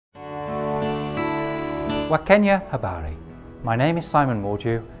Wakenya Habari. My name is Simon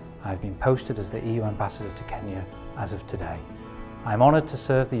Mordew. I've been posted as the EU Ambassador to Kenya as of today. I'm honoured to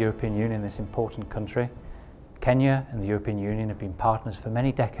serve the European Union in this important country. Kenya and the European Union have been partners for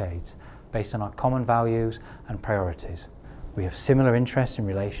many decades based on our common values and priorities. We have similar interests in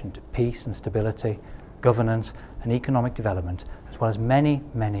relation to peace and stability, governance and economic development, as well as many,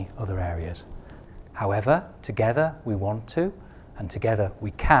 many other areas. However, together we want to, and together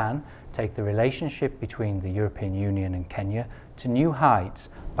we can, take the relationship between the European Union and Kenya to new heights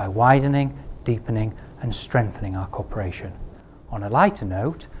by widening, deepening and strengthening our cooperation. On a lighter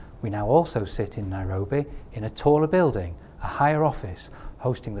note, we now also sit in Nairobi in a taller building, a higher office,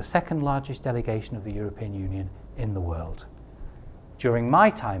 hosting the second largest delegation of the European Union in the world. During my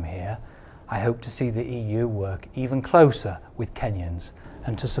time here, I hope to see the EU work even closer with Kenyans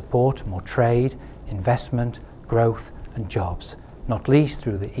and to support more trade, investment, growth and jobs, not least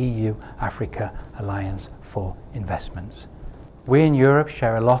through the EU-Africa Alliance for Investments. We in Europe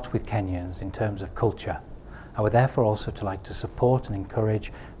share a lot with Kenyans in terms of culture. I would therefore also like to support and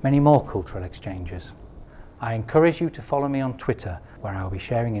encourage many more cultural exchanges. I encourage you to follow me on Twitter, where I will be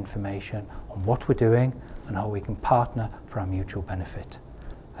sharing information on what we're doing and how we can partner for our mutual benefit.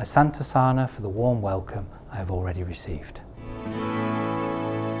 Asante sana for the warm welcome I have already received.